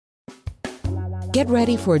Get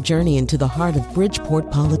ready for a journey into the heart of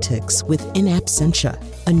Bridgeport politics with In Absentia,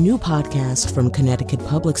 a new podcast from Connecticut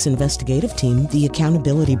Public's investigative team, The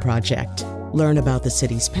Accountability Project. Learn about the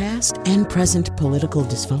city's past and present political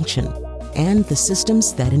dysfunction and the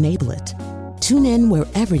systems that enable it. Tune in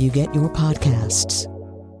wherever you get your podcasts.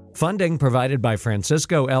 Funding provided by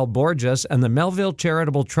Francisco L. Borges and the Melville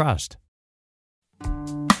Charitable Trust.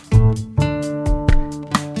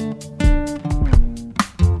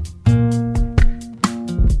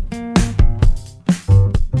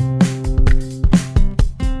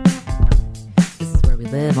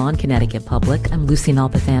 On Connecticut Public, I'm Lucy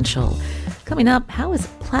Nalpathanchel. Coming up, how is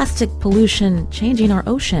plastic pollution changing our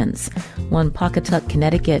oceans? One Pawcatuck,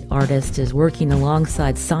 Connecticut artist is working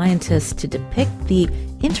alongside scientists to depict the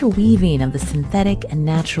interweaving of the synthetic and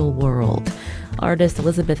natural world. Artist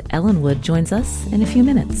Elizabeth Ellenwood joins us in a few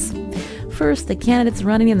minutes. First, the candidates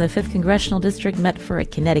running in the 5th Congressional District met for a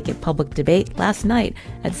Connecticut public debate last night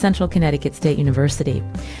at Central Connecticut State University.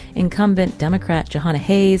 Incumbent Democrat Jahana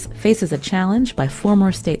Hayes faces a challenge by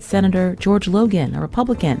former state senator George Logan, a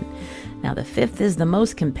Republican. Now, the 5th is the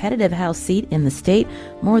most competitive House seat in the state.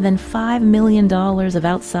 More than $5 million of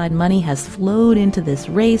outside money has flowed into this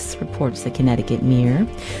race, reports the Connecticut Mirror.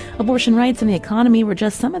 Abortion rights and the economy were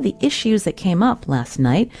just some of the issues that came up last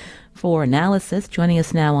night. For analysis, joining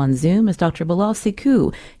us now on Zoom is Dr. Bilal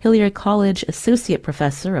Sekou, Hilliard College Associate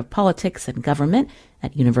Professor of Politics and Government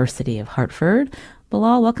at University of Hartford.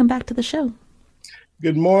 Bilal, welcome back to the show.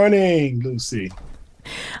 Good morning, Lucy.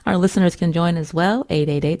 Our listeners can join as well,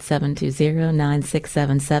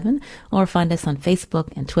 888-720-9677, or find us on Facebook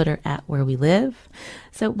and Twitter at Where We Live.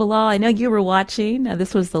 So, Bilal, I know you were watching.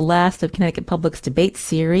 This was the last of Connecticut Public's debate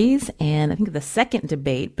series, and I think the second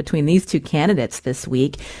debate between these two candidates this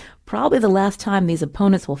week. Probably the last time these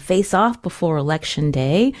opponents will face off before Election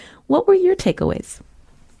Day. What were your takeaways?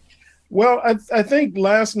 Well, I think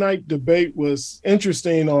last night's debate was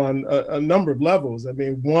interesting on a number of levels. I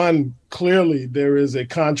mean, one, clearly there is a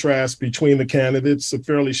contrast between the candidates, a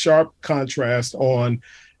fairly sharp contrast on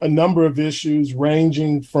a number of issues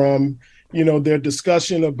ranging from, their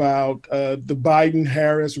discussion about the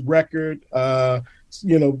Biden-Harris record,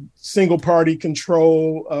 single party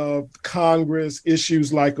control of Congress,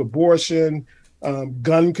 issues like abortion,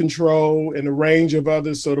 gun control, and a range of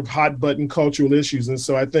other sort of hot button cultural issues. And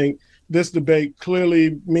so I think this debate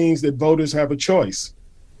clearly means that voters have a choice.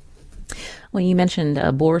 Well, you mentioned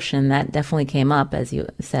abortion. That definitely came up, as you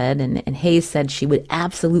said, and Hayes said she would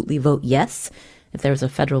absolutely vote yes if there was a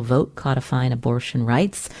federal vote codifying abortion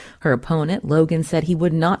rights. Her opponent, Logan, said he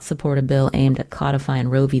would not support a bill aimed at codifying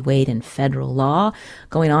Roe v. Wade in federal law,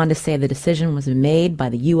 going on to say the decision was made by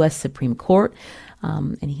the U.S. Supreme Court.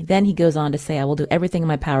 Then he goes on to say, I will do everything in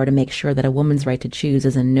my power to make sure that a woman's right to choose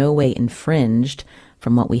is in no way infringed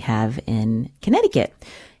from what we have in Connecticut.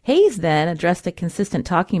 Hayes then addressed a consistent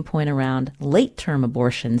talking point around late-term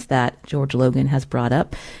abortions that George Logan has brought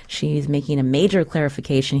up. She's making a major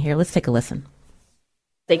clarification here. Let's take a listen.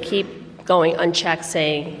 They keep going unchecked,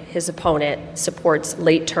 saying his opponent supports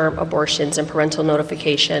late-term abortions and parental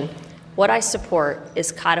notification. What I support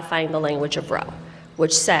is codifying the language of Roe,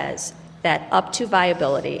 which says that up to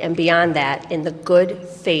viability and beyond that in the good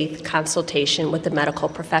faith consultation with the medical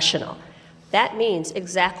professional. That means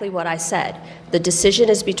exactly what I said. The decision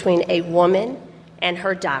is between a woman and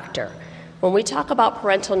her doctor. When we talk about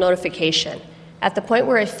parental notification, at the point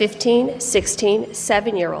where a 15, 16,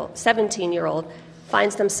 17-year-old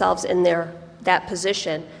finds themselves in that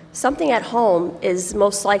position, something at home is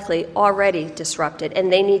most likely already disrupted,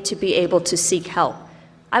 and they need to be able to seek help.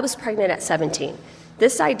 I was pregnant at 17.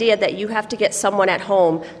 This idea that you have to get someone at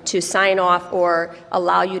home to sign off or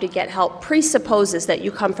allow you to get help presupposes that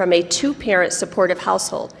you come from a two-parent supportive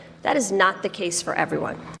household. That is not the case for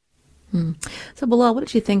everyone. So, Bilal, what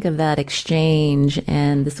did you think of that exchange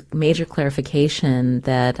and this major clarification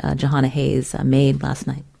that Jahana Hayes made last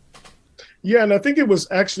night? Yeah, and I think it was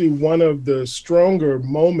actually one of the stronger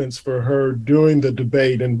moments for her during the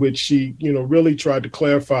debate in which she, really tried to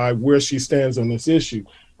clarify where she stands on this issue.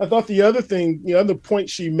 I thought the other point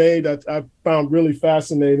she made that I found really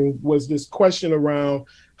fascinating was this question around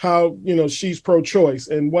how, she's pro-choice.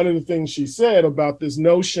 And one of the things she said about this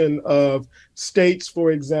notion of states, for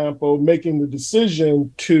example, making the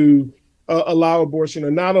decision to allow abortion or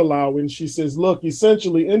not allow. And she says, look,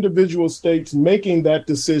 essentially individual states making that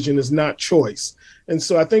decision is not choice. And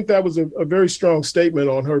so I think that was a very strong statement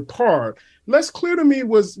on her part. less clear to me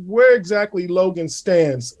was where exactly Logan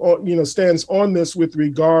stands on this with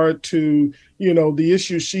regard to, the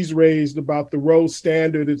issues she's raised about the Roe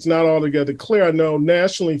standard. It's not altogether clear. I know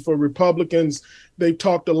nationally for Republicans, they've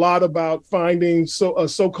talked a lot about finding a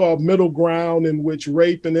so-called middle ground in which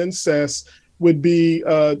rape and incest would be,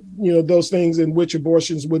 those things in which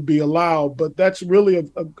abortions would be allowed. But that's really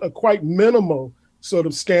a quite minimal sort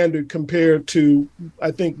of standard compared to,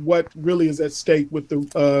 I think, what really is at stake with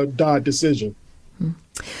the Dodd decision.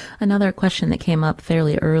 Another question that came up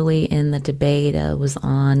fairly early in the debate was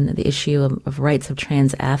on the issue of rights of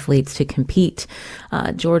trans athletes to compete.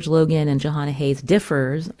 George Logan and Jahana Hayes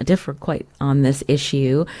differ quite on this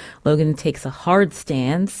issue. Logan takes a hard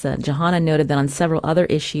stance. Jahana noted that on several other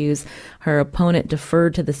issues, her opponent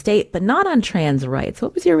deferred to the state, but not on trans rights.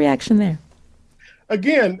 What was your reaction there?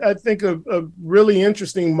 Again, I think a really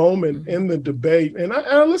interesting moment in the debate. And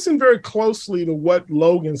I listened very closely to what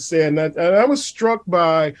Logan said. And I was struck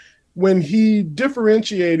by when he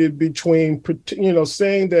differentiated between,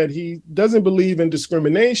 saying that he doesn't believe in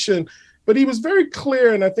discrimination, but he was very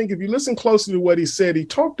clear. And I think if you listen closely to what he said, he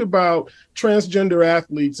talked about transgender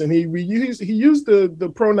athletes, and he used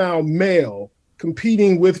the pronoun male,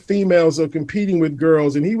 competing with females or competing with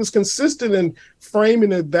girls. And he was consistent in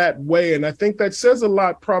framing it that way. And I think that says a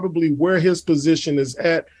lot probably where his position is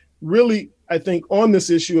at, really, I think, on this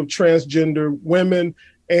issue of transgender women.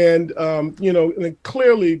 And, and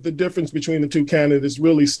clearly the difference between the two candidates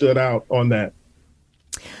really stood out on that.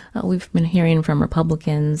 We've been hearing from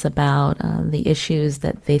Republicans about the issues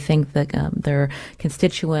that they think that their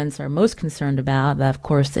constituents are most concerned about. That, of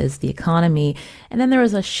course, is the economy. And then there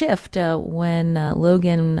was a shift when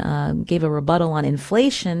Logan gave a rebuttal on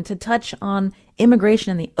inflation to touch on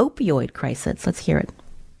immigration and the opioid crisis. Let's hear it.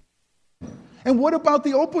 And what about the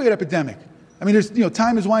opioid epidemic? I mean,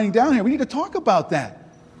 time is winding down here. We need to talk about that.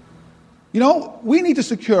 We need to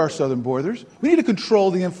secure our southern borders. We need to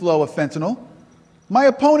control the inflow of fentanyl. My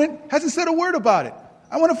opponent hasn't said a word about it.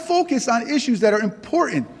 I want to focus on issues that are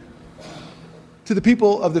important to the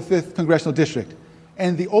people of the 5th Congressional District.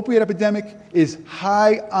 And the opioid epidemic is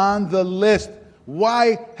high on the list.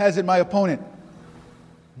 Why hasn't my opponent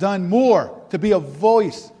done more to be a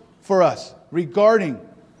voice for us regarding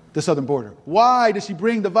the southern border? Why does she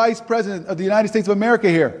bring the Vice President of the United States of America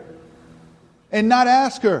here and not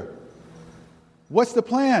ask her, what's the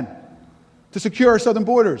plan to secure our southern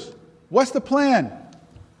borders? What's the plan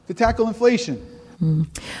to tackle inflation?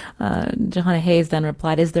 Jahana Hayes then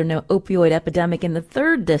replied, is there no opioid epidemic in the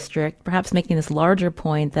 3rd district? Perhaps making this larger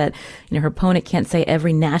point that her opponent can't say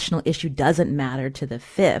every national issue doesn't matter to the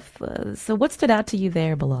 5th. So what stood out to you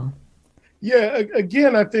there, Bilal? Yeah,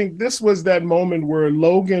 again, I think this was that moment where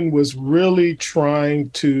Logan was really trying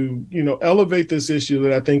to, elevate this issue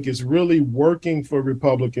that I think is really working for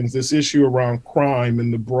Republicans, this issue around crime in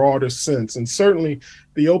the broader sense. And certainly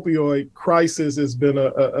the opioid crisis has been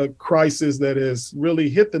a crisis that has really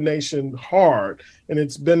hit the nation hard. And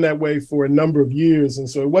it's been that way for a number of years. And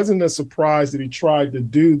so it wasn't a surprise that he tried to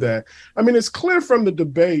do that. I mean, it's clear from the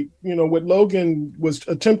debate, what Logan was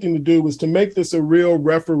attempting to do was to make this a real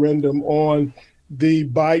referendum on the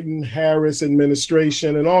Biden-Harris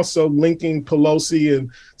administration, and also linking Pelosi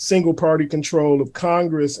and single party control of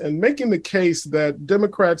Congress, and making the case that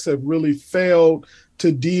Democrats have really failed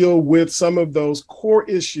to deal with some of those core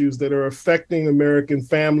issues that are affecting American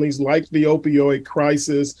families, like the opioid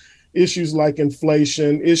crisis, issues like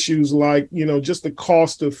inflation, issues like, just the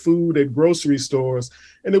cost of food at grocery stores.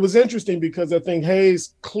 And it was interesting because I think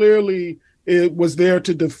Hayes clearly was there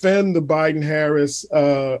to defend the Biden-Harris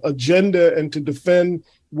agenda and to defend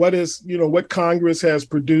what Congress has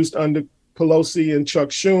produced under Pelosi and Chuck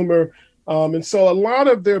Schumer. And so a lot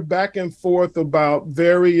of their back and forth about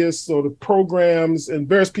various sort of programs and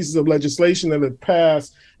various pieces of legislation that have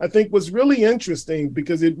passed, I think was really interesting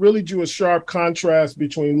because it really drew a sharp contrast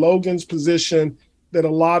between Logan's position that a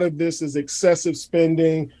lot of this is excessive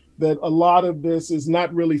spending, that a lot of this is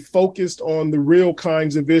not really focused on the real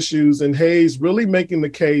kinds of issues, and Hayes really making the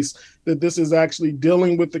case that this is actually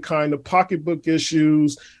dealing with the kind of pocketbook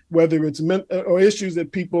issues, whether it's or issues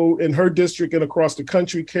that people in her district and across the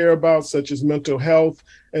country care about, such as mental health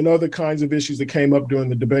and other kinds of issues that came up during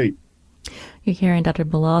the debate. You're hearing Dr.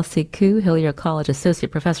 Bilal Sekou, Hillier College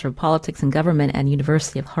Associate Professor of Politics and Government and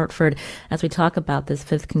University of Hartford, as we talk about this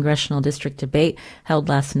 5th Congressional District debate held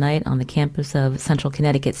last night on the campus of Central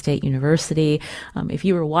Connecticut State University. If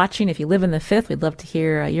you were watching, if you live in the 5th, we'd love to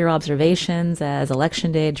hear your observations as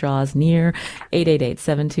Election Day draws near.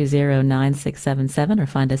 888-720-9677, or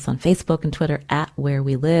find us on Facebook and Twitter at Where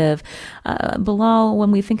We Live. Bilal,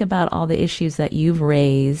 when we think about all the issues that you've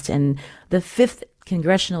raised and the 5th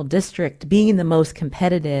congressional district being the most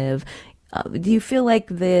competitive, do you feel like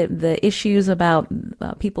the issues about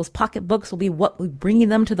people's pocketbooks will be what will bringing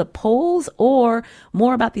them to the polls, or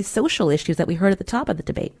more about these social issues that we heard at the top of the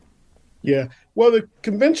debate? Yeah, well, the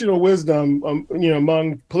conventional wisdom,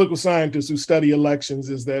 among political scientists who study elections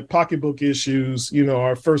is that pocketbook issues,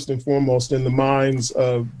 are first and foremost in the minds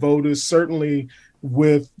of voters, certainly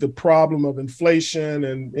with the problem of inflation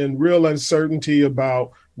and real uncertainty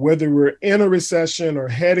about whether we're in a recession or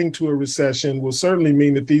heading to a recession will certainly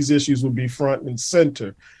mean that these issues will be front and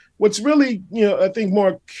center. What's really, I think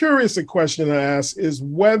more curious a question I ask is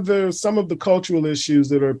whether some of the cultural issues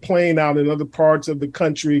that are playing out in other parts of the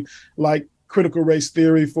country, like critical race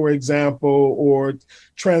theory, for example, or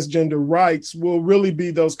transgender rights, will really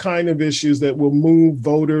be those kind of issues that will move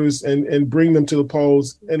voters and bring them to the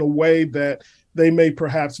polls in a way that they may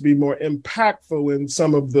perhaps be more impactful in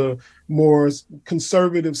some of the more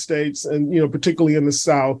conservative states, and particularly in the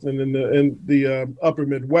South and in the upper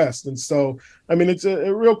Midwest. And so, it's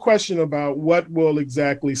a real question about what will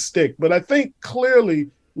exactly stick. But I think clearly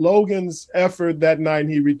Logan's effort that night,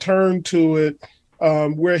 he returned to it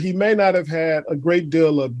where he may not have had a great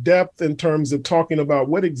deal of depth in terms of talking about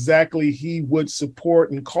what exactly he would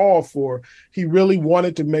support and call for. He really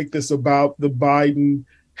wanted to make this about the Biden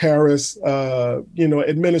Harris,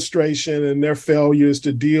 administration and their failures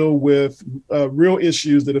to deal with real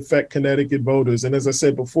issues that affect Connecticut voters. And as I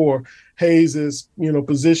said before, Hayes's,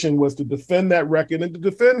 position was to defend that record and to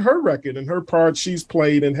defend her record and her part she's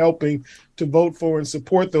played in helping to vote for and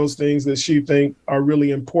support those things that she thinks are really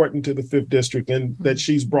important to the 5th District and that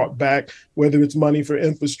she's brought back, whether it's money for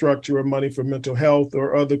infrastructure or money for mental health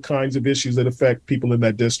or other kinds of issues that affect people in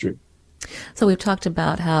that district. So we've talked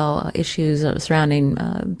about how issues surrounding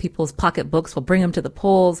people's pocketbooks will bring them to the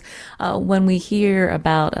polls. When we hear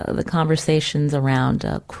about the conversations around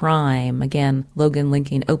crime, again, Logan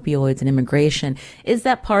linking opioids and immigration, is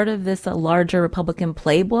that part of this larger Republican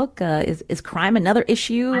playbook? Is crime another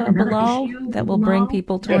issue, Bilal, that will bring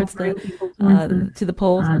people towards to the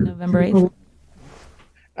polls on November 8th?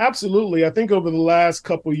 Absolutely. I think over the last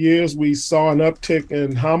couple of years, we saw an uptick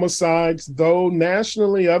in homicides, though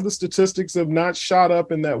nationally, other statistics have not shot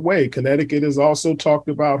up in that way. Connecticut has also talked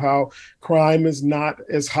about how crime is not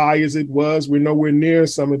as high as it was. We're nowhere near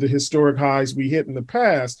some of the historic highs we hit in the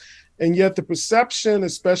past. And yet the perception,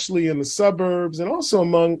 especially in the suburbs and also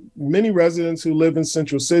among many residents who live in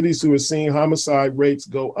central cities who are seeing homicide rates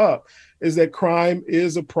go up, is that crime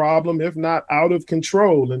is a problem, if not out of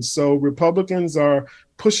control. And so Republicans are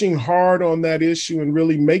pushing hard on that issue and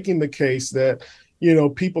really making the case that,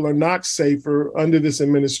 people are not safer under this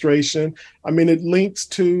administration. It links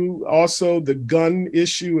to also the gun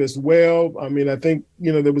issue as well. I think,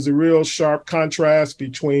 there was a real sharp contrast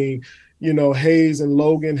between, Hayes and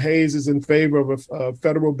Logan. Hayes is in favor of a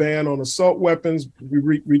federal ban on assault weapons,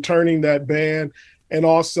 returning that ban, and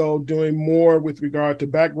also doing more with regard to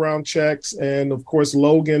background checks. And of course,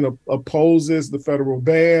 Logan opposes the federal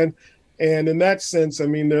ban. And in that sense,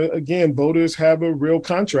 again, voters have a real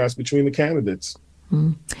contrast between the candidates.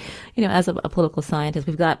 As a political scientist,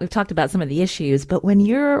 we've talked about some of the issues, but when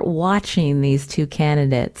you're watching these two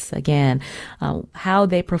candidates, again, how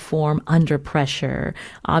they perform under pressure,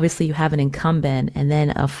 obviously you have an incumbent and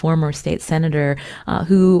then a former state senator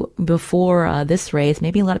who before this race,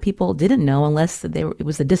 maybe a lot of people didn't know unless it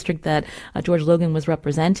was the district that George Logan was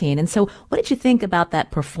representing. And so what did you think about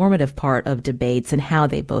that performative part of debates and how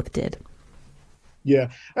they both did?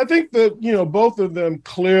 Yeah, I think that, both of them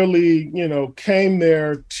clearly, came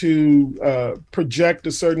there to project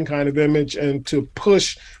a certain kind of image and to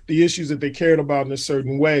push the issues that they cared about in a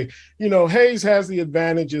certain way. Hayes has the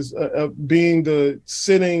advantages of being the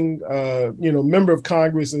sitting, member of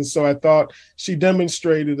Congress. And so I thought she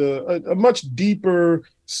demonstrated a much deeper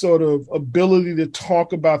sort of ability to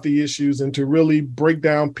talk about the issues and to really break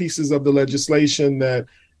down pieces of the legislation that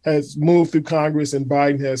has moved through Congress and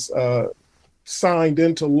Biden has signed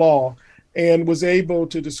into law, and was able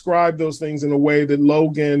to describe those things in a way that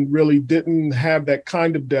Logan really didn't have that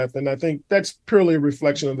kind of depth. And I think that's purely a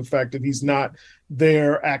reflection of the fact that he's not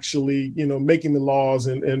there actually, making the laws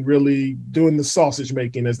and really doing the sausage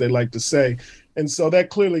making, as they like to say. And so that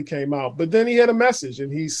clearly came out. But then he had a message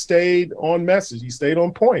and he stayed on message. He stayed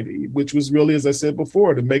on point, which was really, as I said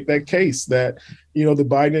before, to make that case that, the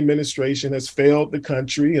Biden administration has failed the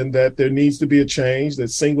country and that there needs to be a change, that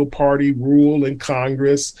single party rule in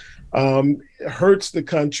Congress hurts the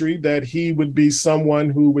country, that he would be someone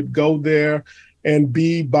who would go there and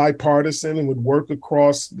be bipartisan and would work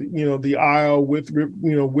across, the aisle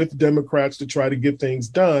with Democrats to try to get things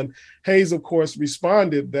done. Hayes, of course,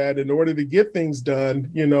 responded that in order to get things done,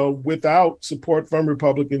 without support from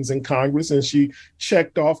Republicans in Congress, and she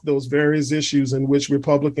checked off those various issues in which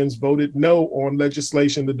Republicans voted no on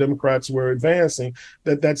legislation the Democrats were advancing,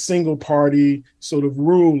 that single party sort of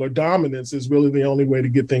rule or dominance is really the only way to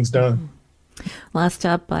get things done. Last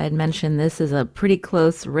up, I had mentioned this is a pretty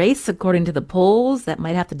close race according to the polls. That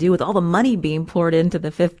might have to do with all the money being poured into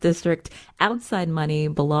the 5th District, outside money,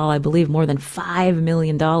 Bilal, I believe more than $5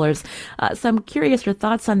 million. So I'm curious your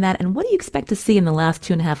thoughts on that, and what do you expect to see in the last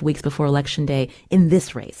 2.5 weeks before Election Day in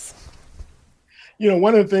this race?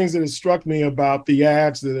 One of the things that has struck me about the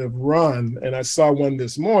ads that have run, and I saw one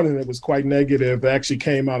this morning that was quite negative, that actually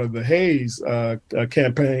came out of the Hayes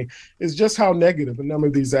campaign, is just how negative a number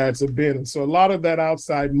of these ads have been. And so a lot of that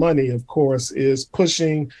outside money, of course, is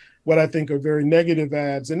pushing what I think are very negative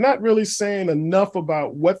ads and not really saying enough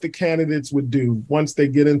about what the candidates would do once they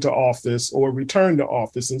get into office or return to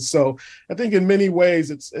office. And so I think in many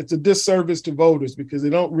ways it's a disservice to voters because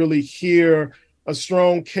they don't really hear a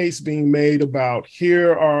strong case being made about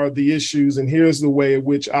here are the issues and here's the way in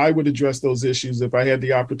which I would address those issues if I had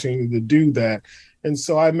the opportunity to do that. And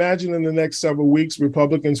so I imagine in the next several weeks,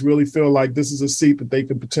 Republicans really feel like this is a seat that they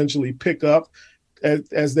could potentially pick up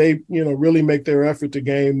as they, really make their effort to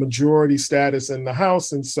gain majority status in the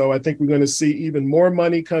House. And so I think we're going to see even more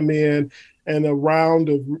money come in and a round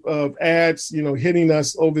of ads, hitting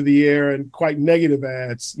us over the air and quite negative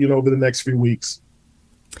ads, over the next few weeks.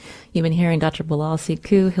 You've been hearing Dr. Bilal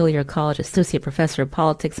Sekou, Hilliard College Associate Professor of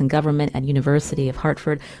Politics and Government at University of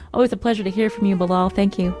Hartford. Always a pleasure to hear from you, Bilal.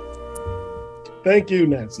 Thank you. Thank you,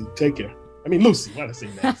 Nancy. Take care. Lucy. Why did I say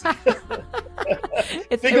Nancy?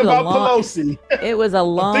 Thinking about Pelosi. It was a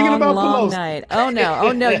long night. Oh,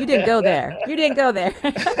 no. You didn't go there.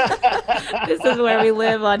 This is Where We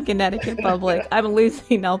Live on Connecticut Public. I'm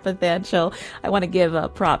Lucy Nalpathanchil. I want to give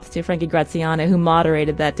props to Frankie Graziano, who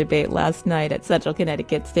moderated that debate last night at Central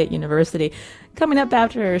Connecticut State University. Coming up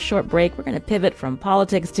after a short break, we're going to pivot from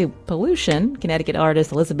politics to pollution. Connecticut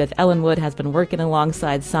artist Elizabeth Ellenwood has been working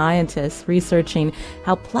alongside scientists researching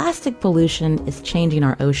how plastic pollution is changing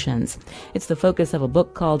our oceans. It's the focus of a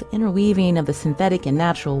book called Interweaving of the Synthetic and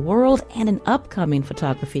Natural World and an upcoming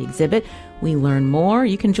photography exhibit. We learn more.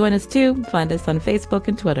 You can join us too. Find us on Facebook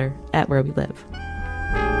and Twitter at Where We Live.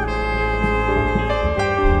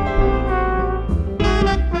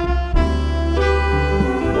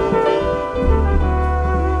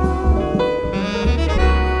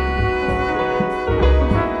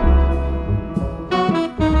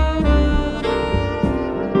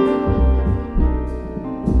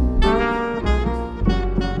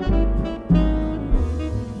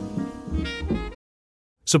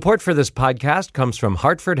 Support for this podcast comes from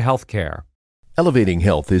Hartford Healthcare. Elevating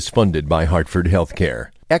Health is funded by Hartford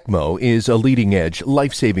Healthcare. ECMO is a leading-edge,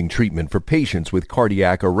 life-saving treatment for patients with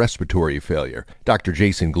cardiac or respiratory failure. Dr.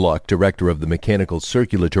 Jason Gluck, director of the Mechanical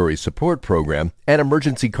Circulatory Support Program and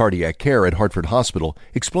Emergency Cardiac Care at Hartford Hospital,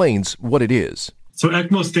 explains what it is. So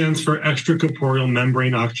ECMO stands for extracorporeal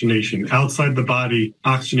membrane oxygenation, outside the body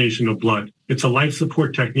oxygenation of blood. It's a life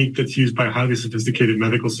support technique that's used by highly sophisticated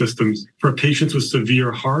medical systems for patients with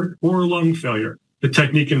severe heart or lung failure. The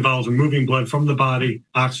technique involves removing blood from the body,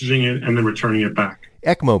 oxygenating it, and then returning it back.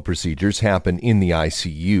 ECMO procedures happen in the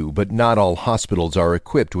ICU, but not all hospitals are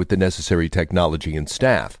equipped with the necessary technology and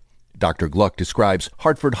staff. Dr. Gluck describes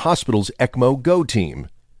Hartford Hospital's ECMO Go team.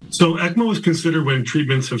 So ECMO is considered when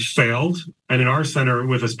treatments have failed. And in our center,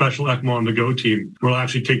 with a special ECMO on the Go team, we'll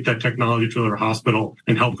actually take that technology to their hospital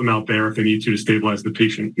and help them out there if they need to stabilize the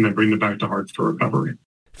patient and then bring them back to Hartford for recovery.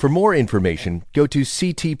 For more information, go to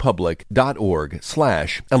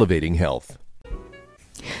ctpublic.org/elevatinghealth.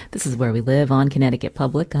 This is Where We Live on Connecticut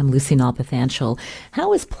Public. I'm Lucy Nalpathanchil.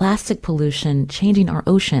 How is plastic pollution changing our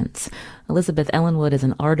oceans? Elizabeth Ellenwood is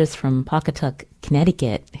an artist from Pawcatuck,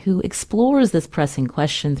 Connecticut, who explores this pressing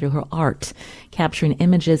question through her art, capturing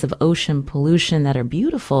images of ocean pollution that are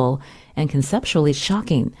beautiful and conceptually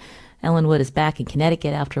shocking. Ellenwood is back in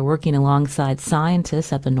Connecticut after working alongside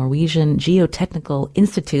scientists at the Norwegian Geotechnical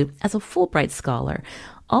Institute as a Fulbright scholar,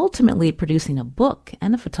 ultimately producing a book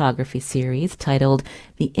and a photography series titled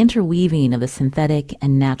The Interweaving of the Synthetic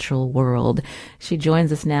and Natural World. She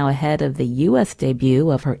joins us now ahead of the U.S. debut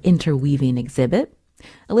of her Interweaving exhibit.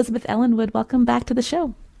 Elizabeth Ellenwood, welcome back to the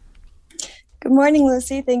show. Good morning,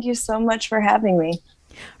 Lucy. Thank you so much for having me.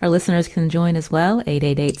 Our listeners can join as well,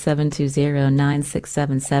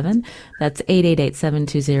 888-720-9677. That's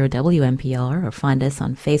 888-720-WNPR, or find us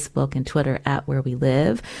on Facebook and Twitter at Where We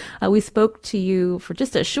Live. We spoke to you for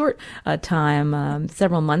just a short time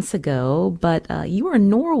several months ago, but you were in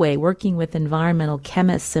Norway working with environmental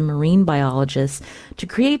chemists and marine biologists to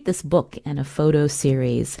create this book and a photo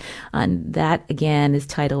series. And that, again, is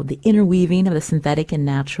titled The Interweaving of the Synthetic and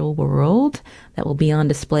Natural World, that will be on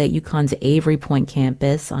display at UConn's Avery Point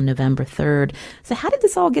campus on November 3rd. So how did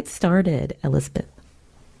this all get started, Elizabeth?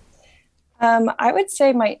 I would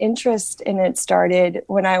say my interest in it started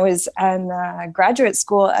when I was in graduate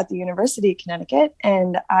school at the University of Connecticut,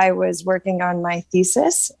 and I was working on my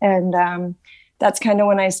thesis. And that's kind of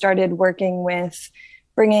when I started working with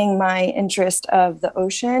bringing my interest of the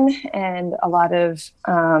ocean and a lot of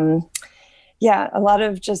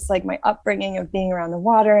just like my upbringing of being around the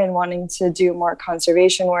water and wanting to do more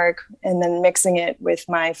conservation work, and then mixing it with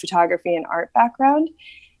my photography and art background.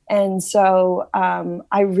 And so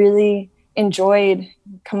I really enjoyed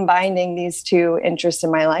combining these two interests in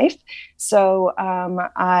my life. So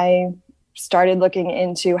I started looking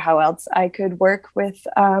into how else I could work with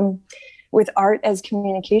art as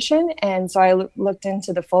communication. And so I looked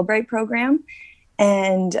into the Fulbright program.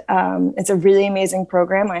 And it's a really amazing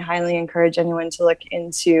program. I highly encourage anyone to look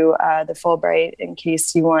into the Fulbright in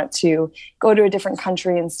case you want to go to a different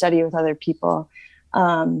country and study with other people.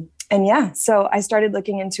 So I started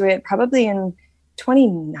looking into it probably in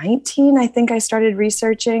 2019. I think I started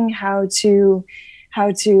researching how to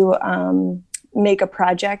make a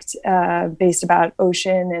project based about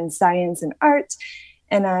ocean and science and art.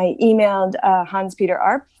 And I emailed Hans Peter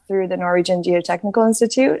Arp through the Norwegian Geotechnical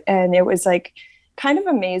Institute, and it was like kind of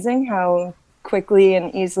amazing how quickly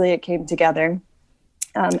and easily it came together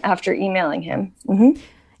after emailing him. Mm-hmm.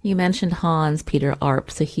 You mentioned Hans Peter Arp.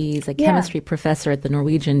 So he's a chemistry professor at the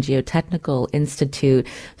Norwegian Geotechnical Institute.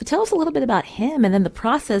 So tell us a little bit about him and then the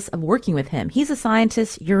process of working with him. He's a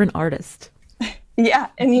scientist. You're an artist. Yeah,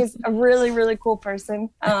 and he's a really, really cool person.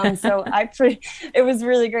 It was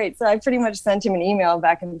really great. So I pretty much sent him an email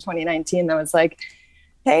back in 2019 that was like,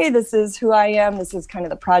 hey, this is who I am. This is kind of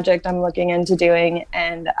the project I'm looking into doing.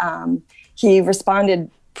 And he responded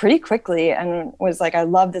pretty quickly and was like, I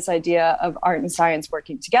love this idea of art and science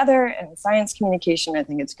working together and science communication. I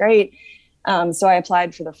think it's great. So I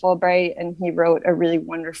applied for the Fulbright, and he wrote a really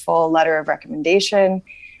wonderful letter of recommendation.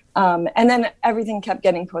 And then everything kept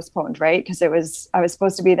getting postponed, right? Because I was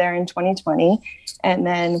supposed to be there in 2020. And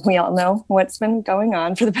then we all know what's been going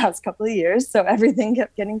on for the past couple of years. So everything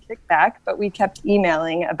kept getting kicked back, but we kept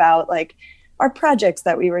emailing about like our projects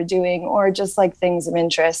that we were doing or just like things of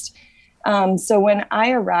interest. So when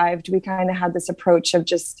I arrived, we kind of had this approach of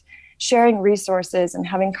just sharing resources and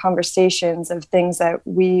having conversations of things that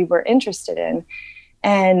we were interested in.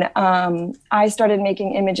 And I started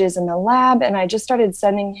making images in the lab, and I just started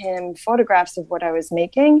sending him photographs of what I was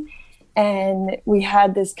making. And we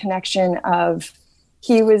had this connection of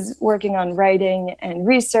he was working on writing and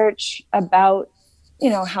research about,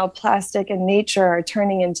 how plastic and nature are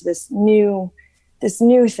turning into this new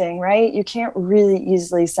thing, right? You can't really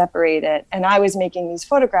easily separate it. And I was making these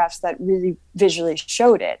photographs that really visually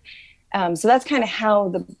showed it. So that's kind of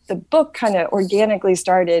how the book kind of organically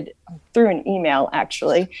started through an email,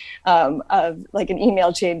 actually, of like an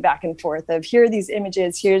email chain back and forth of here are these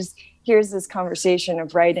images, here's this conversation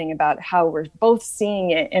of writing about how we're both seeing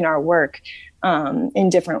it in our work in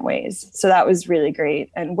different ways. So that was really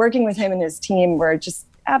great. And working with him and his team were just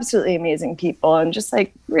absolutely amazing people and just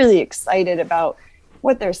like really excited about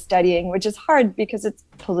what they're studying, which is hard because it's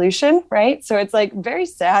pollution, right? So it's like very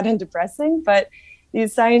sad and depressing, but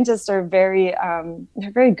these scientists are they're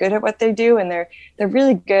very good at what they do, and they're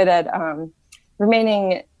really good at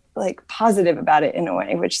remaining like positive about it in a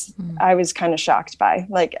way, which I was kind of shocked by.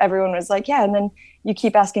 Like everyone was like, yeah, and then you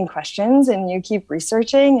keep asking questions and you keep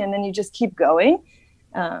researching and then you just keep going.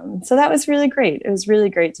 So that was really great. It was really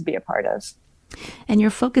great to be a part of. And you're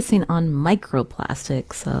focusing on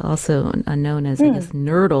microplastics, also known as, I guess,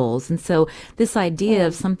 nurdles. And so this idea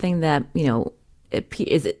of something that,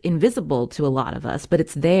 is invisible to a lot of us, but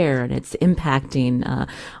it's there and it's impacting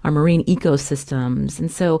our marine ecosystems.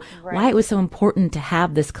 And so why it was so important to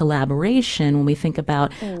have this collaboration when we think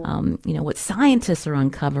about, what scientists are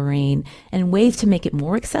uncovering and ways to make it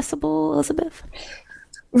more accessible, Elizabeth?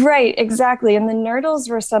 Right, exactly. And the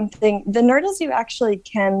nurdles you actually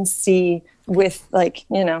can see with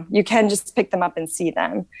you can just pick them up and see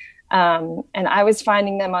them. And I was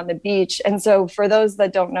finding them on the beach. And so for those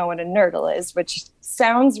that don't know what a nurdle is, which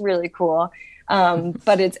sounds really cool,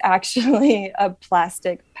 but it's actually a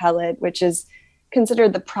plastic pellet, which is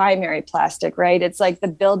considered the primary plastic, right? It's like the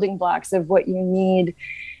building blocks of what you need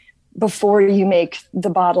before you make the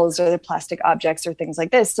bottles or the plastic objects or things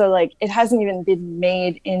like this. So like it hasn't even been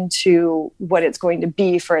made into what it's going to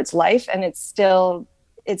be for its life, and it's still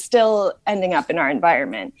ending up in our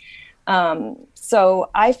environment. So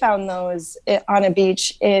I found those on a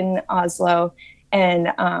beach in Oslo, and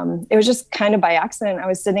it was just kind of by accident. I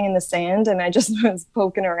was sitting in the sand and I just was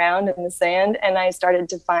poking around in the sand, and I started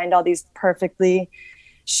to find all these perfectly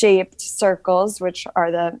shaped circles, which are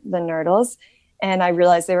the nurdles. And I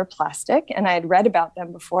realized they were plastic, and I had read about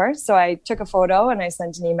them before. So I took a photo and I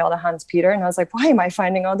sent an email to Hans Peter, and I was like, why am I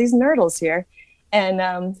finding all these nurdles here?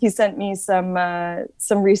 And he sent me some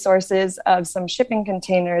resources of some shipping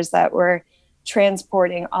containers that were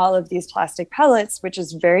transporting all of these plastic pellets, which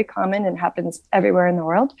is very common and happens everywhere in the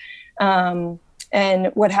world. And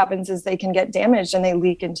what happens is they can get damaged and they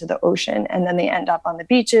leak into the ocean, and then they end up on the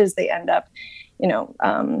beaches. They end up,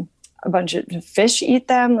 a bunch of fish eat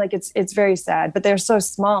them. Like it's very sad, but they're so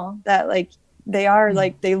small that like they are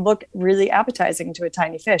like, they look really appetizing to a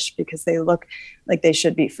tiny fish because they look like they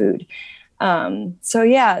should be food.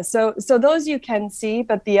 So those you can see,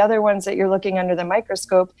 but the other ones that you're looking under the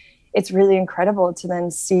microscope, it's really incredible to then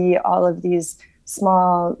see all of these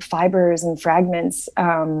small fibers and fragments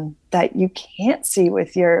that you can't see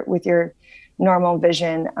with your normal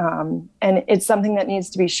vision. And it's something that needs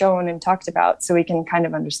to be shown and talked about so we can kind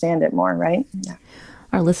of understand it more, right? Yeah.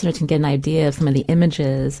 Our listeners can get an idea of some of the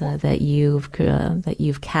images that you've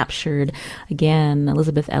captured. Again,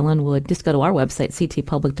 Elizabeth Ellenwood, just go to our website,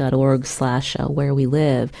 ctpublic.org/where we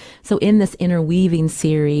live. So in this interweaving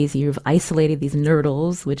series, you've isolated these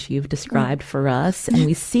nurdles, which you've described for us, and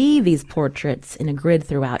we see these portraits in a grid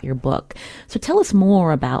throughout your book. So tell us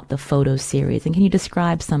more about the photo series, and can you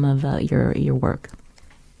describe some of your work?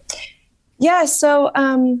 Yeah, so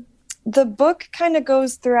the book kind of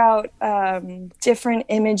goes throughout different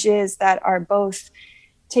images that are both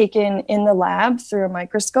taken in the lab through a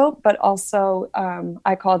microscope, but also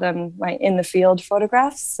I call them my in the field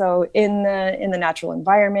photographs. So in the natural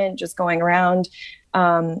environment, just going around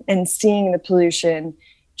and seeing the pollution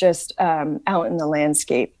just out in the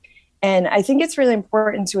landscape. And I think it's really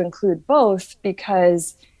important to include both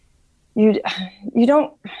because you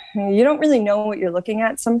don't really know what you're looking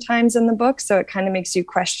at sometimes in the book. So it kind of makes you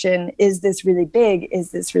question, is this really big?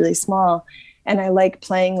 Is this really small? And I like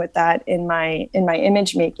playing with that in my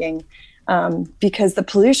image making because the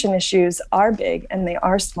pollution issues are big and they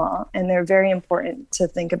are small and they're very important to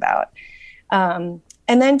think about. And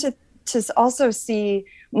then to also see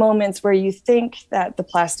moments where you think that the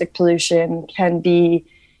plastic pollution can be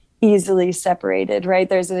easily separated, right?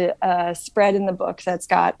 There's a spread in the book that's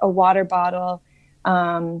got a water bottle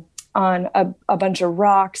on a bunch of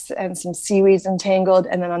rocks and some seaweeds entangled.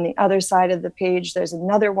 And then on the other side of the page, there's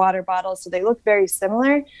another water bottle. So they look very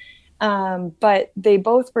similar, but they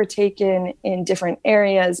both were taken in different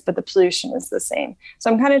areas, but the pollution is the same.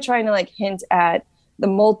 So I'm kind of trying to like hint at the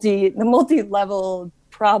multi-level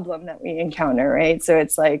problem that we encounter, right? So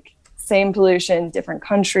it's like same pollution, different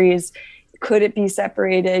countries. Could it be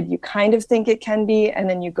separated? You kind of think it can be, and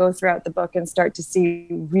then you go throughout the book and start to see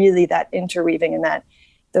really that interweaving and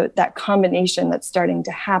that combination that's starting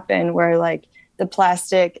to happen where like the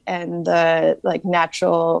plastic and the like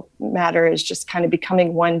natural matter is just kind of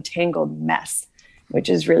becoming one tangled mess, which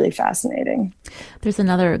is really fascinating. There's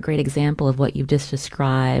another great example of what you've just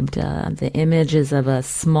described. The images of a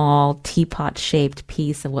small teapot-shaped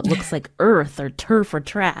piece of what looks like earth or turf or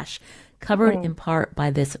trash, covered in part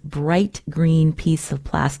by this bright green piece of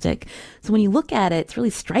plastic. So when you look at it, it's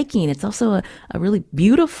really striking. It's also a really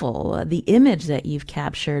beautiful, the image that you've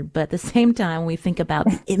captured. But at the same time, when we think about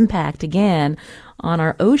the impact again on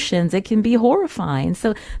our oceans, it can be horrifying.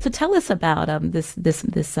 So tell us about this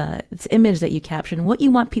image that you captured and what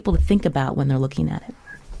you want people to think about when they're looking at it.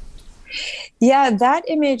 Yeah, that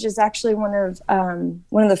image is actually one of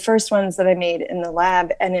the first ones that I made in the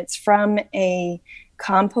lab, and it's from a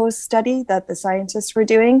compost study that the scientists were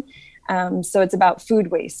doing. So it's about food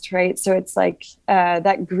waste, right? So it's like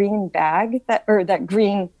that green bag that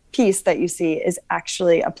green piece that you see is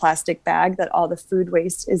actually a plastic bag that all the food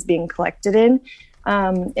waste is being collected in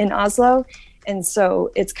Oslo. And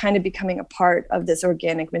so it's kind of becoming a part of this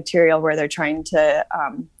organic material where they're trying to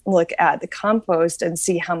look at the compost and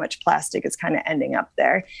see how much plastic is kind of ending up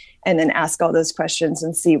there, and then ask all those questions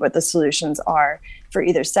and see what the solutions are for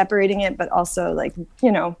either separating it, but also like,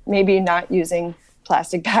 maybe not using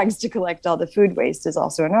plastic bags to collect all the food waste is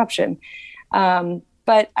also an option.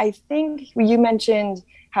 But I think you mentioned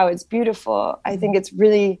how it's beautiful. I think it's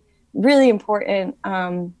really, really important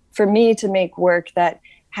for me to make work that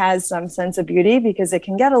has some sense of beauty, because it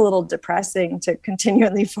can get a little depressing to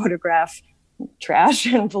continually photograph trash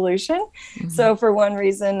and pollution. Mm-hmm. So for one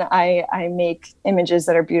reason, I make images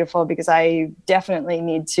that are beautiful because I definitely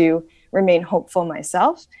need to remain hopeful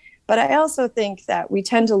myself. But I also think that we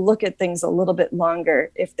tend to look at things a little bit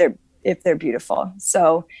longer if they're beautiful.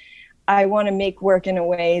 So I want to make work in a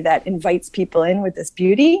way that invites people in with this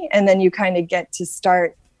beauty, and then you kind of get to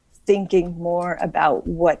start thinking more about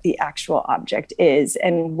what the actual object is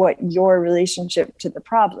and what your relationship to the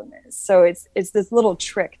problem is. So it's this little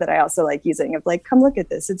trick that I also like using of like, come look at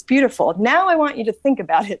this. It's beautiful. Now I want you to think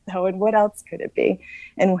about it though. And what else could it be?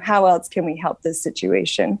 And how else can we help this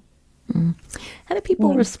situation? How do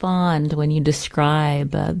people respond when you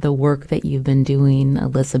describe the work that you've been doing,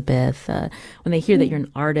 Elizabeth? When they hear that you're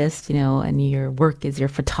an artist, and your work is your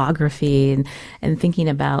photography, and thinking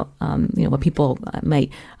about, what people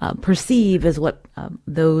might perceive as what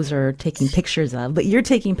those are taking pictures of. But you're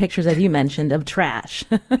taking pictures, as you mentioned, of trash.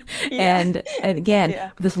 and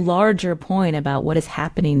again, this larger point about what is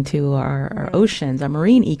happening to our oceans, our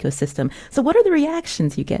marine ecosystem. So what are the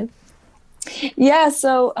reactions you get? Yeah.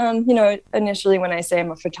 So, initially when I say I'm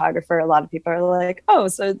a photographer, a lot of people are like, oh,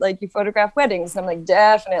 so like you photograph weddings. And I'm like,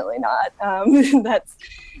 definitely not. That's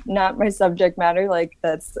not my subject matter. Like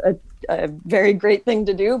that's a very great thing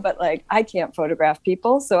to do, but like, I can't photograph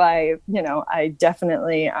people. So I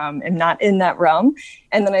definitely am not in that realm.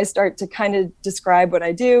 And then I start to kind of describe what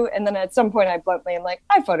I do. And then at some point I bluntly am like,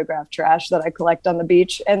 I photograph trash that I collect on the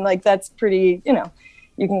beach. And like, that's pretty,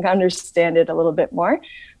 you can understand it a little bit more.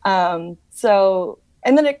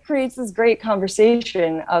 And then it creates this great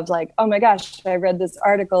conversation of like, oh my gosh, I read this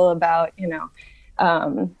article about,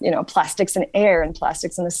 plastics in air and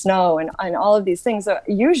plastics in the snow and all of these things. So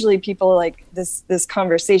usually people like this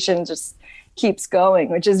conversation just keeps going,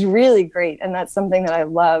 which is really great. And that's something that I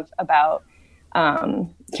love about,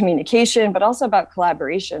 communication, but also about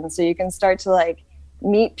collaboration. So you can start to like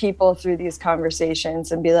meet people through these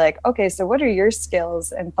conversations and be like, okay, so what are your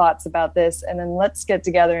skills and thoughts about this? And then let's get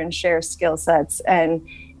together and share skill sets and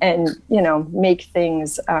make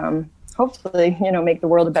things, hopefully, make the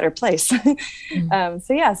world a better place.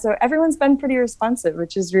 So everyone's been pretty responsive,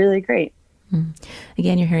 which is really great.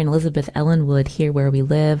 Again, you're hearing Elizabeth Ellenwood here where we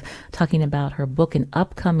live, talking about her book and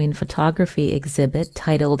upcoming photography exhibit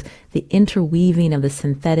titled The Interweaving of the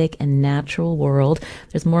Synthetic and Natural World.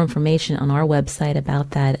 There's more information on our website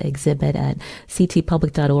about that exhibit at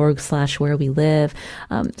ctpublic.org/where we live.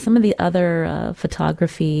 Some of the other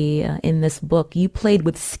photography in this book, you played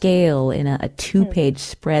with scale in a 2-page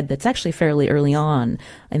spread that's actually fairly early on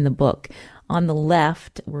in the book. On the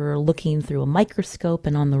left, we're looking through a microscope,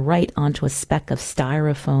 and on the right, onto a speck of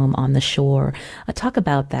styrofoam on the shore. Talk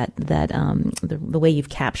about the way you've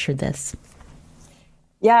captured this.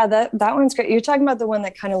 Yeah, that one's great. You're talking about the one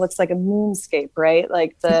that kind of looks like a moonscape, right?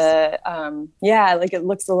 Like like it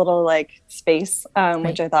looks a little like space,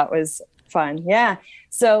 which I thought was fun. Yeah.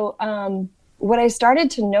 So what I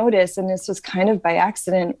started to notice, and this was kind of by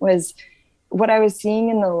accident, was what I was seeing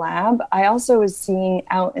in the lab, I also was seeing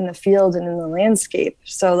out in the field and in the landscape.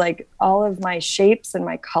 So like all of my shapes and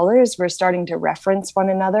my colors were starting to reference one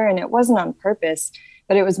another, and it wasn't on purpose,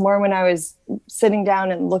 but it was more when I was sitting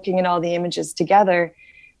down and looking at all the images together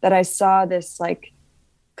that I saw this like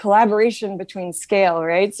collaboration between scale,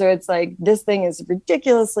 right? So it's like this thing is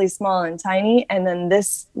ridiculously small and tiny, and then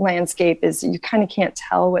this landscape is, you kind of can't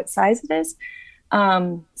tell what size it is.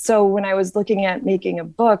 So when I was looking at making a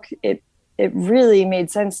book, it really made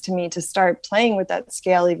sense to me to start playing with that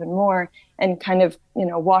scale even more and kind of,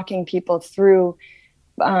 walking people through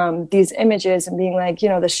these images and being like,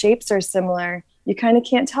 the shapes are similar. You kind of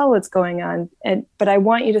can't tell what's going on. But I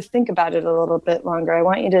want you to think about it a little bit longer. I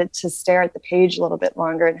want you to stare at the page a little bit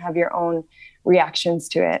longer and have your own reactions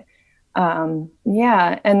to it. And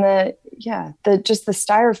the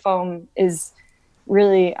styrofoam is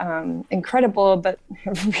really incredible, but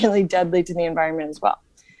really deadly to the environment as well.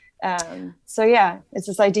 It's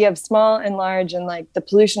this idea of small and large, and like the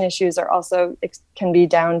pollution issues are also can be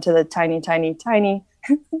down to the tiny, tiny, tiny,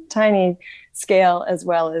 tiny scale as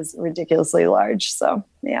well as ridiculously large. So,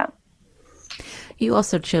 yeah. You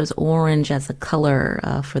also chose orange as a color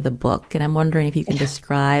for the book, and I'm wondering if you can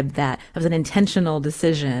describe that as an intentional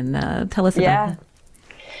decision. Tell us about that.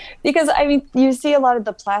 Because you see a lot of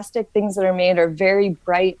the plastic things that are made are very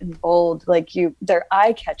bright and bold, they're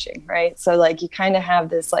eye catching, right? So like you kind of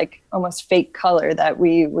have this like almost fake color that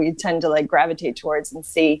we tend to like gravitate towards and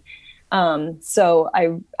see. So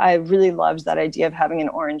I really loved that idea of having an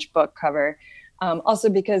orange book cover. Also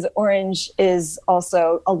because orange is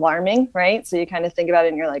also alarming, right? So you kind of think about it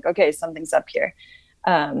and you're like, okay, something's up here.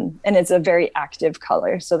 And it's a very active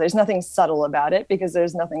color. So there's nothing subtle about it, because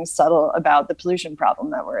there's nothing subtle about the pollution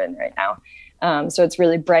problem that we're in right now. So it's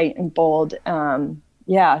really bright and bold.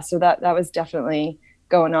 So that was definitely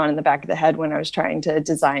going on in the back of the head when I was trying to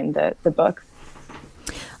design the book.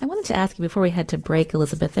 I wanted to ask you before we had to break,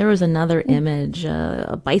 Elizabeth, there was another image,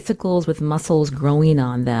 bicycles with muscles growing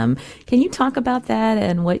on them. Can you talk about that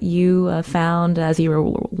and what you found as you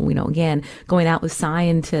were, again, going out with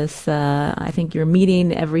scientists? I think you're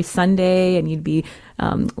meeting every Sunday and you'd be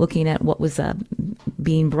looking at what was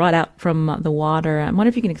being brought out from the water. I wonder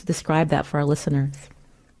if you can describe that for our listeners.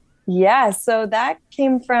 Yeah, so that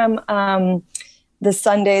came from the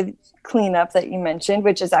Sunday cleanup that you mentioned,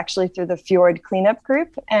 which is actually through the Fjord Cleanup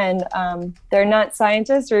Group. And they're not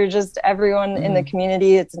scientists, we're just everyone in the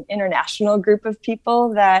community. It's an international group of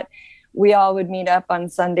people that we all would meet up on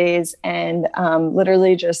Sundays and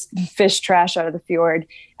literally just fish trash out of the fjord.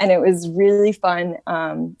 And it was really fun.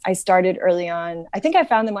 I started early on. I think I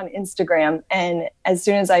found them on Instagram. And as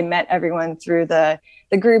soon as I met everyone through the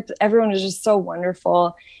group, everyone was just so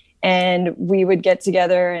wonderful. And we would get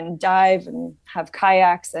together and dive and have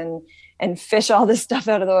kayaks and fish all this stuff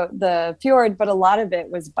out of the fjord. But a lot of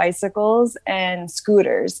it was bicycles and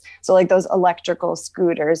scooters. So like those electrical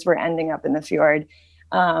scooters were ending up in the fjord.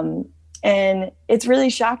 And it's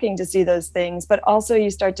really shocking to see those things, but also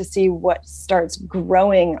you start to see what starts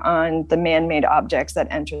growing on the man-made objects that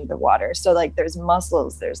enter the water. So like there's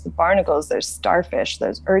mussels, there's the barnacles, there's starfish,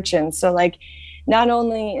 there's urchins. So like not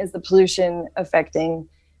only is the pollution affecting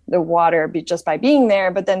the water just by being there,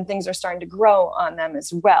 but then things are starting to grow on them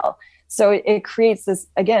as well. So it creates this,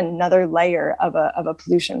 again, another layer of a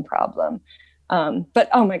pollution problem. But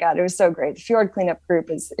oh my God, it was so great. The Fjord Cleanup Group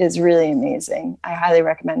is really amazing. I highly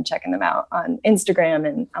recommend checking them out on Instagram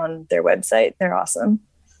and on their website. They're awesome.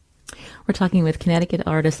 We're talking with Connecticut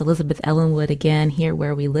artist Elizabeth Ellenwood again, here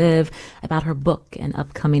where we live, about her book and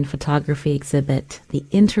upcoming photography exhibit, The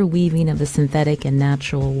Interweaving of the Synthetic and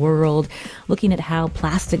Natural World, looking at how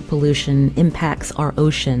plastic pollution impacts our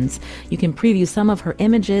oceans. You can preview some of her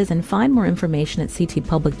images and find more information at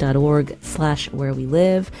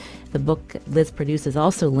ctpublic.org/wherewelive. The book Liz produced is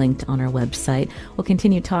also linked on our website. We'll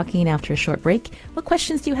continue talking after a short break. What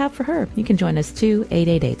questions do you have for her? You can join us too,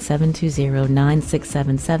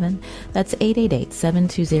 888-720-9677. That's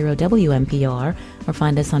 888-720-WNPR, or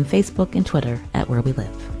find us on Facebook and Twitter at Where We Live.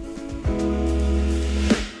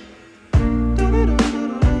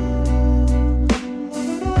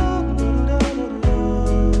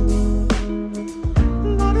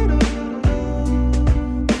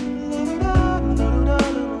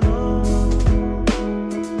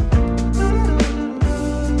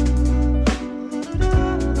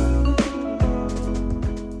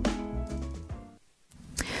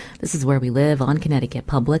 This is Where We Live on Connecticut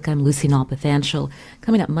Public. I'm Lucy Nalpathanchel.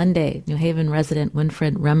 Coming up Monday, New Haven resident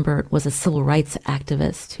Winfred Rembert was a civil rights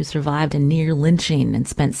activist who survived a near lynching and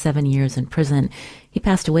spent 7 years in prison. He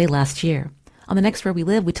passed away last year. On the next Where We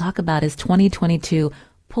Live, we talk about his 2022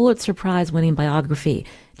 Pulitzer Prize-winning biography,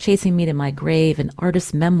 Chasing Me to My Grave, an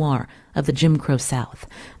artist's memoir of the Jim Crow South.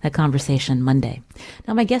 That conversation Monday.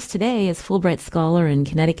 Now, my guest today is Fulbright Scholar and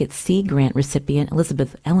Connecticut Sea Grant recipient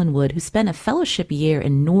Elizabeth Ellenwood, who spent a fellowship year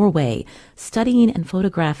in Norway studying and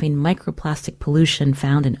photographing microplastic pollution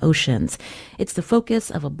found in oceans. It's the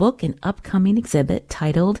focus of a book and upcoming exhibit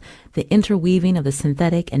titled The Interweaving of the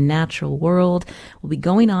Synthetic and Natural World. Will be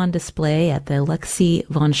going on display at the Lexi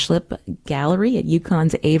von Schlipp Gallery at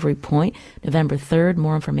UConn's Avery Point, November 3rd.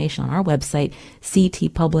 More information on our website,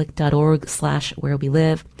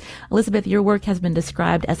 ctpublic.org/wherewelive. Elizabeth, your work has been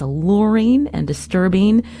described as alluring and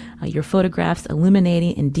disturbing. Your photographs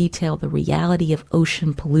illuminating in detail the reality of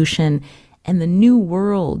ocean pollution and the new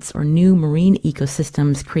worlds or new marine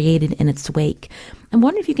ecosystems created in its wake. I'm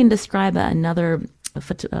wondering if you can describe another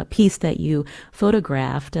piece that you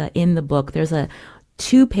photographed in the book. There's a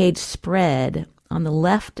 2-page spread. On the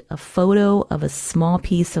left, a photo of a small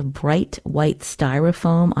piece of bright white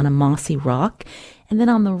styrofoam on a mossy rock. And then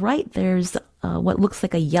on the right, there's what looks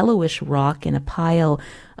like a yellowish rock in a pile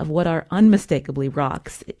of what are unmistakably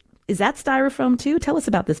rocks. Is that styrofoam too? Tell us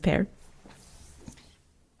about this pair.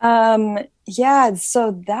 Yeah,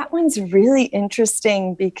 so that one's really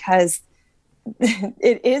interesting because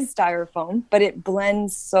it is styrofoam, but it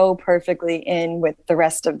blends so perfectly in with the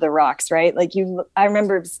rest of the rocks, right? Like I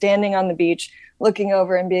remember standing on the beach, looking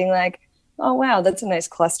over and being like, oh, wow, that's a nice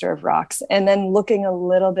cluster of rocks. And then looking a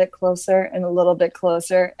little bit closer and a little bit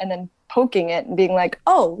closer and then poking it and being like,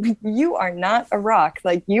 oh, you are not a rock.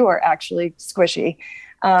 Like you are actually squishy.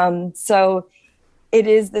 So it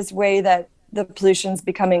is this way that the pollution's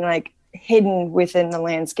becoming like hidden within the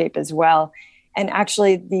landscape as well. And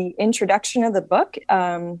actually, the introduction of the book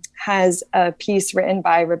has a piece written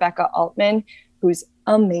by Rebecca Altman, who's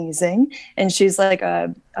amazing. And she's like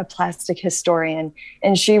a plastic historian.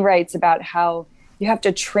 And she writes about how you have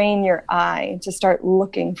to train your eye to start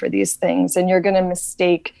looking for these things. And you're going to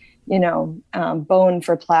mistake, bone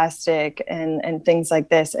for plastic and things like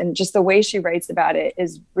this. And just the way she writes about it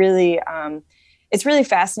is really, it's really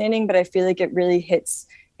fascinating, but I feel like it really hits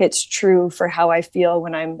true for how I feel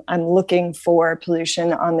when I'm looking for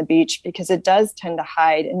pollution on the beach, because it does tend to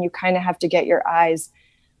hide, and you kind of have to get your eyes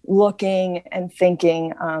looking and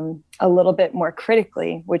thinking a little bit more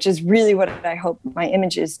critically, which is really what I hope my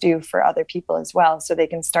images do for other people as well, so they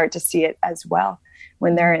can start to see it as well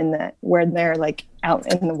when they're like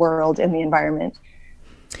out in the world, in the environment.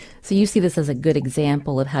 So you see this as a good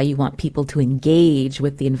example of how you want people to engage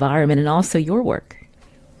with the environment and also your work.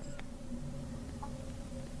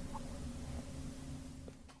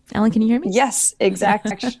 Ellen, can you hear me? Yes,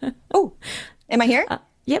 exactly. Oh, am I here?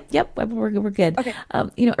 Yep. We're good. Okay.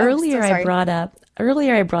 Earlier I brought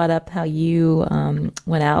up how you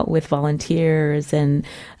went out with volunteers, and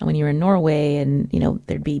when you were in Norway, and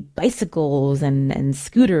there'd be bicycles and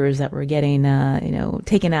scooters that were getting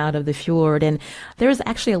taken out of the fjord. And there was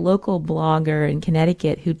actually a local blogger in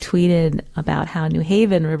Connecticut who tweeted about how New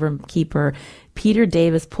Haven river keeper Peter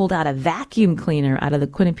Davis pulled out a vacuum cleaner out of the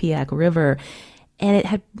Quinnipiac River. And it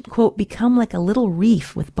had, quote, become like a little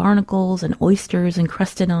reef with barnacles and oysters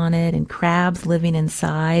encrusted on it and crabs living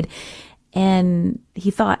inside. And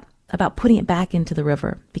he thought about putting it back into the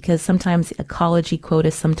river, because sometimes ecology, quote,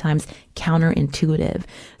 is sometimes counterintuitive.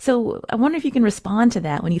 So I wonder if you can respond to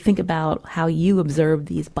that when you think about how you observe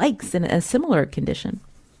these bikes in a similar condition.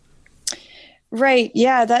 Right.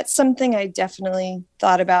 Yeah, that's something I definitely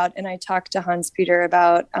thought about. And I talked to Hans Peter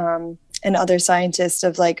about and other scientists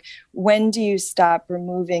of like, when do you stop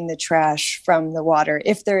removing the trash from the water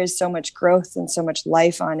if there is so much growth and so much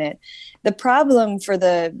life on it? The problem for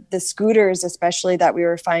the scooters, especially, that we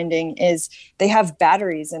were finding is they have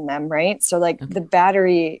batteries in them, right? So like the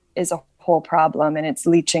battery is a whole problem, and it's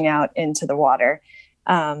leaching out into the water.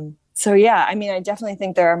 So yeah, I mean, I definitely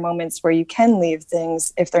think there are moments where you can leave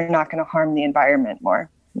things if they're not going to harm the environment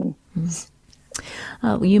more. Mm-hmm.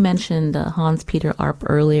 You mentioned Hans Peter Arp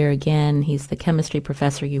earlier. Again, he's the chemistry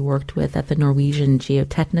professor you worked with at the Norwegian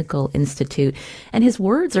Geotechnical Institute, and his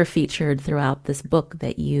words are featured throughout this book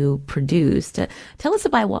that you produced. Tell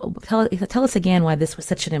us again why this was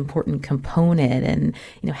such an important component, and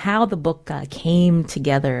how the book came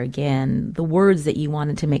together. Again, the words that you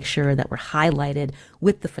wanted to make sure that were highlighted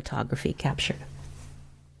with the photography captured.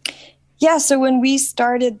 Yeah, so when we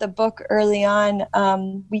started the book early on,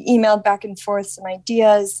 we emailed back and forth some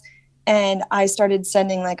ideas, and I started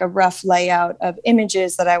sending like a rough layout of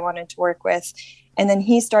images that I wanted to work with. And then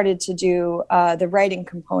he started to do the writing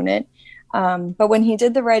component. But when he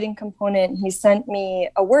did the writing component, he sent me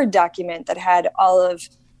a Word document that had all of,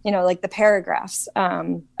 like the paragraphs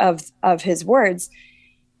of his words.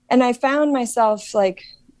 And I found myself like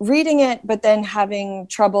reading it, but then having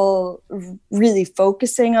trouble really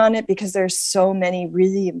focusing on it because there's so many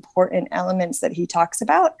really important elements that he talks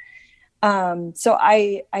about. So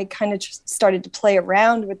I kind of started to play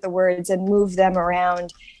around with the words and move them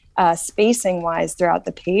around spacing wise throughout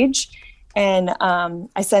the page. And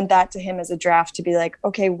I sent that to him as a draft to be like,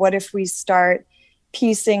 okay, what if we start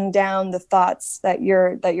piecing down the thoughts that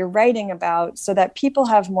you're writing about, so that people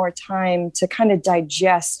have more time to kind of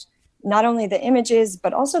digest not only the images,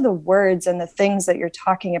 but also the words and the things that you're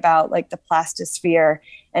talking about, like the plastosphere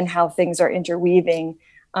and how things are interweaving.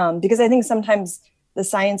 Because I think sometimes the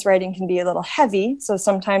science writing can be a little heavy. So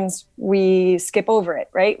sometimes we skip over it,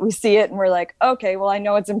 right? We see it and we're like, okay, well, I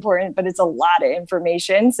know it's important, but it's a lot of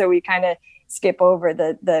information. So we kind of skip over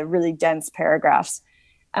the really dense paragraphs.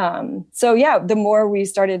 So yeah, the more we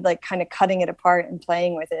started like kind of cutting it apart and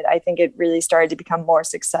playing with it, I think it really started to become more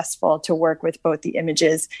successful to work with both the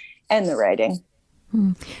images and the writing.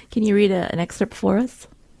 Can you read an excerpt for us?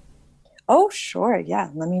 Oh, sure. Yeah.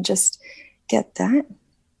 Let me just get that.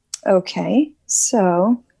 Okay.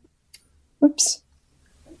 So, oops.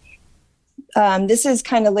 This is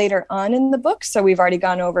kind of later on in the book. So we've already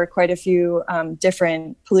gone over quite a few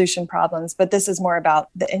different pollution problems, but this is more about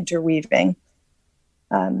the interweaving.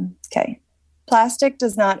 Okay. Plastic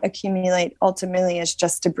does not accumulate ultimately as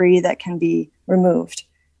just debris that can be removed,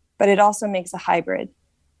 but it also makes a hybrid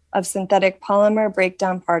of synthetic polymer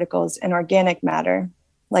breakdown particles and organic matter,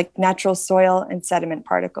 like natural soil and sediment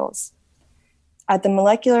particles. At the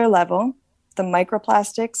molecular level, the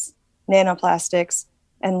microplastics, nanoplastics,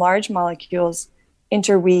 and large molecules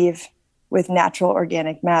interweave with natural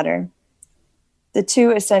organic matter. The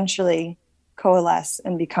two essentially coalesce,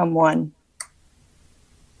 and become one.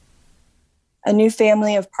 A new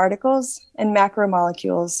family of particles and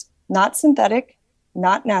macromolecules, not synthetic,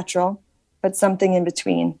 not natural, but something in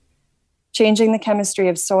between, changing the chemistry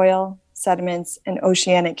of soil, sediments, and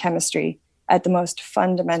oceanic chemistry at the most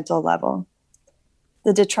fundamental level.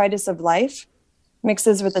 The detritus of life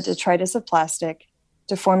mixes with the detritus of plastic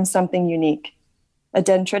to form something unique, a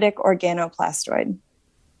dendritic organoplastoid.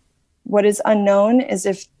 What is unknown is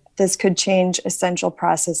if this could change essential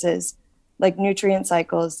processes like nutrient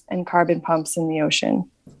cycles and carbon pumps in the ocean.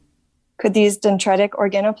 Could these dendritic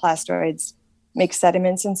organoplastoids make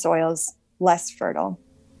sediments and soils less fertile?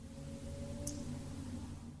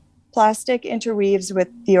 Plastic interweaves with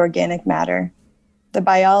the organic matter. The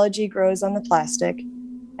biology grows on the plastic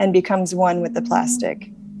and becomes one with the plastic,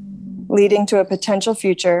 leading to a potential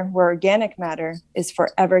future where organic matter is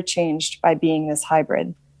forever changed by being this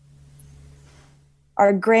hybrid.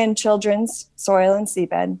 Our grandchildren's soil and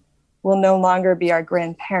seabed will no longer be our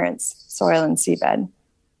grandparents' soil and seabed,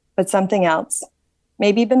 but something else,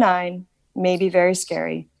 maybe benign, maybe very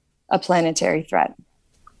scary, a planetary threat.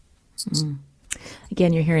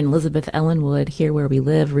 Again, you're hearing Elizabeth Ellenwood, Here Where We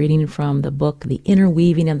Live, reading from the book, The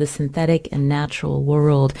Interweaving of the Synthetic and Natural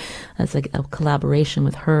World. That's a collaboration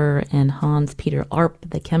with her and Hans Peter Arp,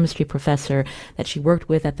 the chemistry professor that she worked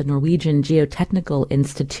with at the Norwegian Geotechnical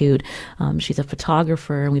Institute. She's a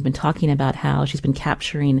photographer, and we've been talking about how she's been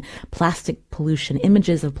capturing plastic pollution,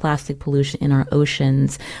 images of plastic pollution in our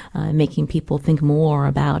oceans, making people think more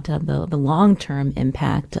about the long-term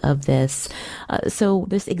impact of this. So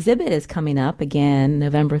this exhibit is coming up again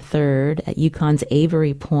November 3rd at UConn's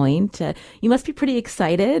Avery Point. You must be pretty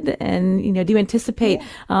excited, and do you anticipate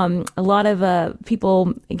a lot of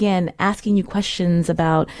people again asking you questions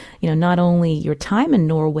about not only your time in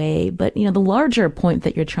Norway, but the larger point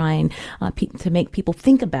that you're trying to make people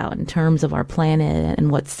think about in terms of our planet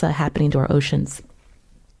and what's happening to our oceans?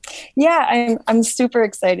 Yeah, I'm super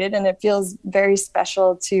excited, and it feels very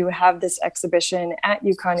special to have this exhibition at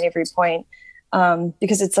UConn Avery Point.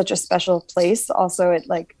 Because it's such a special place. Also, it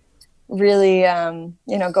really,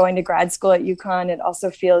 going to grad school at UConn, it also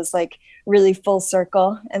feels like really full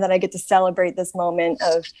circle, and that I get to celebrate this moment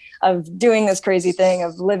of doing this crazy thing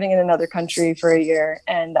of living in another country for a year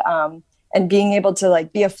and being able to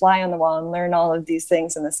be a fly on the wall and learn all of these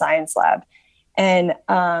things in the science lab. And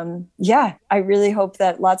I really hope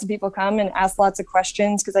that lots of people come and ask lots of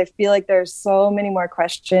questions, because I feel like there's so many more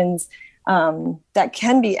questions that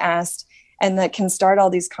can be asked, and that can start all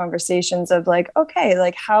these conversations of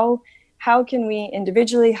how can we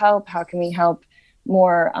individually help? How can we help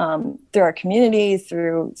more through our community,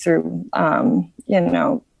 through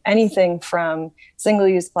anything from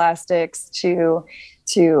single-use plastics to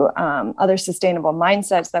other sustainable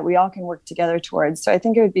mindsets that we all can work together towards. So I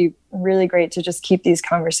think it would be really great to just keep these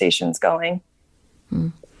conversations going.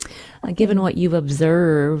 Given what you've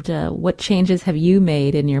observed, what changes have you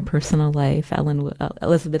made in your personal life,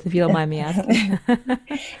 Elizabeth, if you don't mind me asking?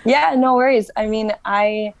 Yeah, no worries. I mean,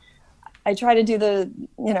 I try to do the,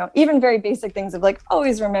 even very basic things of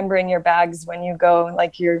always remembering your bags when you go,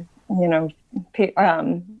 your,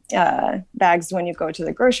 bags when you go to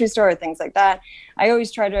the grocery store or things like that. I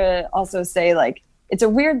always try to also say it's a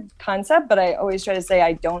weird concept, but I always try to say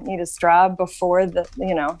I don't need a straw before the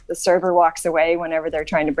server walks away whenever they're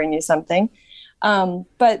trying to bring you something.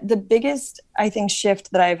 But the biggest, I think,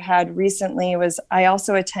 shift that I've had recently was I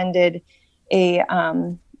also attended a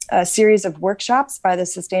series of workshops by the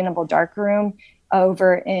Sustainable Darkroom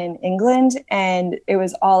over in England. And it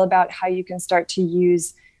was all about how you can start to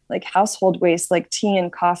use household waste, like tea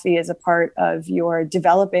and coffee, as a part of your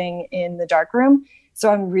developing in the darkroom.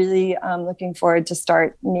 So I'm really looking forward to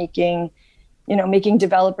start making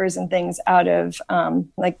developers and things out of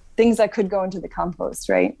things that could go into the compost,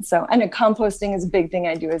 right? So, and composting is a big thing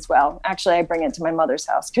I do as well. Actually, I bring it to my mother's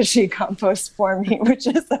house because she composts for me, which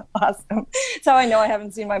is awesome. So I know I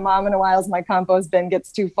haven't seen my mom in a while as my compost bin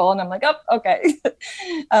gets too full, and I'm like, oh, okay.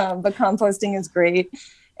 But composting is great.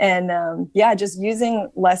 And just using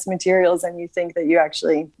less materials than you think that you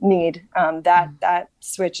actually need. That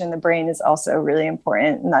switch in the brain is also really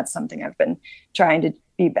important. And that's something I've been trying to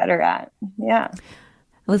be better at. Yeah.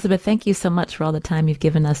 Elizabeth, thank you so much for all the time you've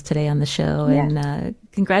given us today on the show. Yeah. And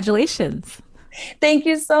congratulations. Thank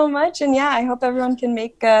you so much. And I hope everyone can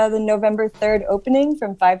make the November 3rd opening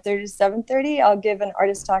from 5:30 to 7:30. I'll give an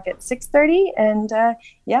artist talk at 6:30. And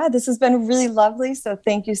this has been really lovely. So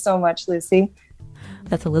thank you so much, Lucy.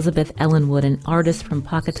 That's Elizabeth Ellenwood, an artist from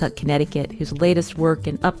Pawcatuck, Connecticut, whose latest work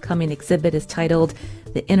and upcoming exhibit is titled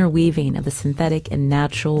The Interweaving of the Synthetic and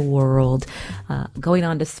Natural World, going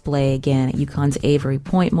on display again at UConn's Avery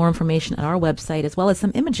Point. More information at our website, as well as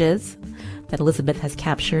some images that Elizabeth has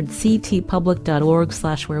captured,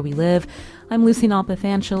 ctpublic.org/wherewelive. I'm Lucy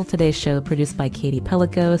Nalpathanchil. Today's show produced by Katie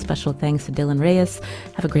Pellico. Special thanks to Dylan Reyes.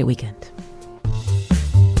 Have a great weekend.